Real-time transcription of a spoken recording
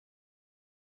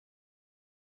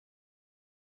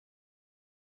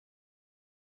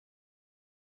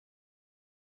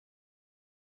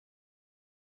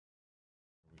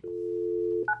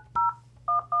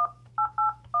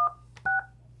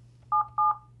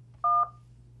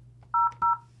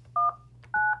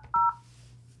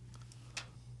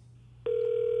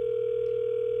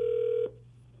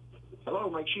Hello,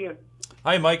 Mike Sheehan.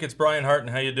 Hi, Mike. It's Bryan Hartin.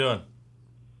 How you doing?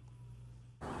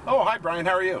 Oh, hi, Brian.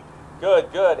 How are you?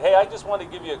 Good, good. Hey, I just wanted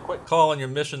to give you a quick call on your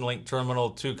MissionLINK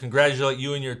terminal to congratulate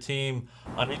you and your team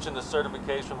on reaching the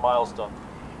certification milestone.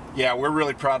 Yeah, we're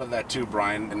really proud of that too,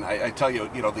 Brian. And I tell you,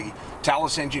 the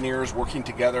Thales engineers working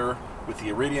together with the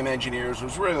Iridium engineers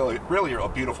was really a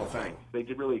beautiful thing. They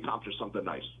did really accomplish something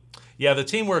nice. Yeah, the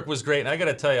teamwork was great. And I got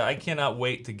to tell you, I cannot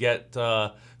wait to get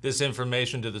this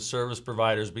information to the service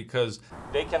providers because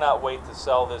they cannot wait to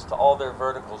sell this to all their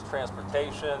verticals,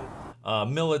 transportation,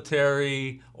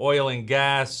 military, oil and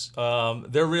gas.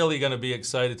 They're really going to be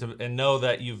excited and know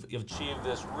that you've achieved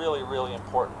this really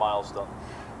important milestone.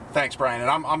 Thanks, Brian, and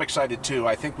I'm excited too.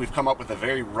 I think we've come up with a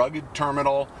very rugged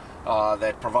terminal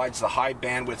that provides the high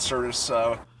bandwidth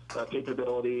Certus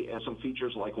capability and some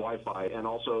features like Wi-Fi. And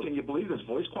also, can you believe this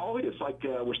voice quality? It's like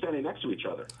we're standing next to each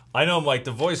other. I know, Mike.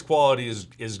 The voice quality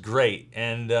is great,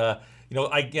 and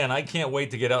again, I can't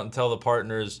wait to get out and tell the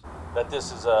partners that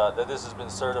this has been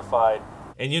certified.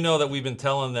 And you know that we've been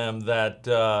telling them that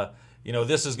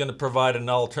this is going to provide an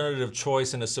alternative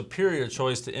choice and a superior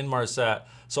choice to Inmarsat.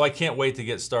 So I can't wait to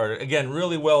get started. Again,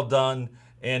 really well done,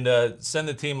 and send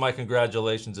the team my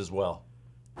congratulations as well.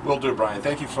 Will do, Brian.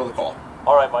 Thank you for the call.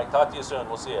 All right, Mike. Talk to you soon.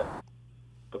 We'll see you.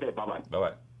 Okay. Bye-bye.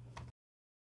 Bye-bye.